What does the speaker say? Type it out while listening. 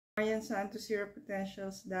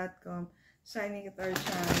MarianSantosZeroPotentials.com, signing at our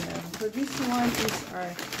channel. So this one is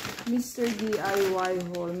our Mr.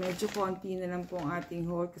 DIY haul. Medyo konti na lang po ang ating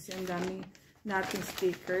haul kasi ang dami nating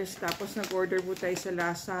stickers. Tapos nag-order po tayo sa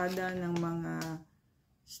Lazada ng mga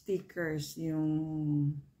stickers.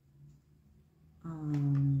 Yung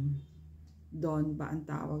Don ba ang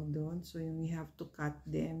tawag doon? So yung we have to cut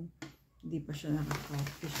them. Hindi pa siya nakakat.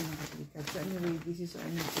 Hindi siya nakaklikat. So anyway, this is our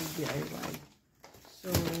Mr. DIY. So,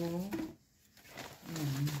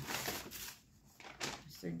 ayan.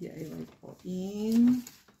 Mr. DIY po in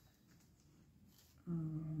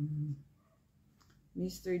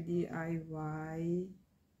Mr. DIY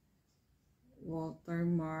Walter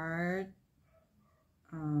Mart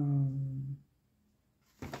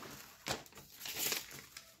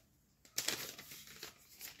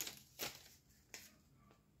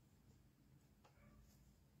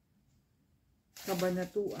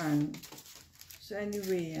Cabanatuan. So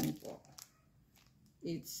anyway, yan po.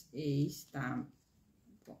 It's a stamp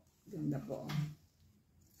po. Ganda po.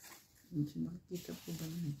 Makikita po ba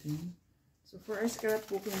natin? So for our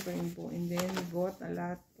scrapbooking pa rin po. And then we got a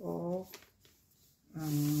lot of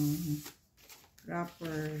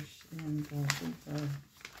wrappers. Ayan po. Super.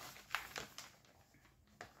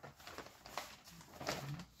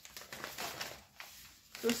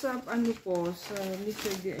 So sa ano po, sa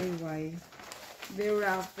Mr. DIY, the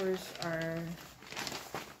wrappers are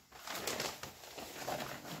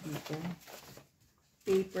dito.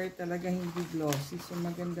 Paper talaga, hindi glossy. So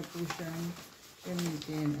maganda po siyang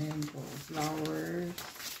gamitin. Ayan po. Flowers.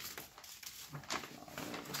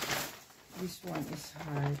 This one is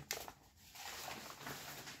heart.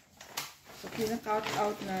 So kina-cut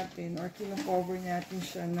out natin or kina-cover natin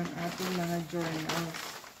siya ng ating mga journals.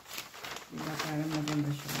 Diba? Para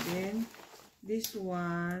maganda siya. Then, this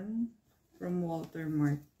one from Walter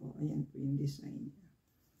Mart po. Ayan po yung design.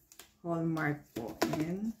 Hallmark po.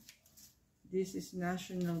 And this is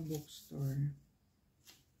National Bookstore.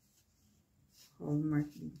 Hallmark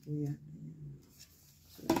din po yan. Ayan.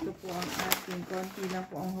 So, ito po ang ating, konti lang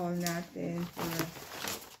po ang haul natin for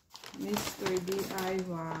Mr.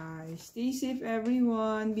 DIY. Stay safe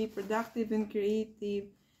everyone. Be productive and creative.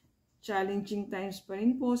 Challenging times pa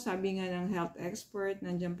rin po. Sabi nga ng health expert,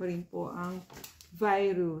 nandiyan pa rin po ang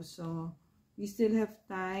virus. So, we still have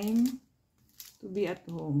time to be at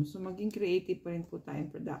home. So, maging creative pa rin po tayo,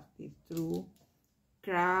 productive through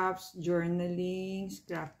crafts, journaling,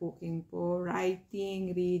 scrapbooking po,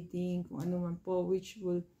 writing, reading, kung ano man po, which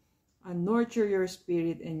will nurture your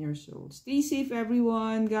spirit and your soul. Stay safe,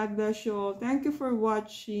 everyone. God bless you all. Thank you for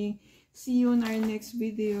watching. See you in our next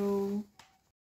video.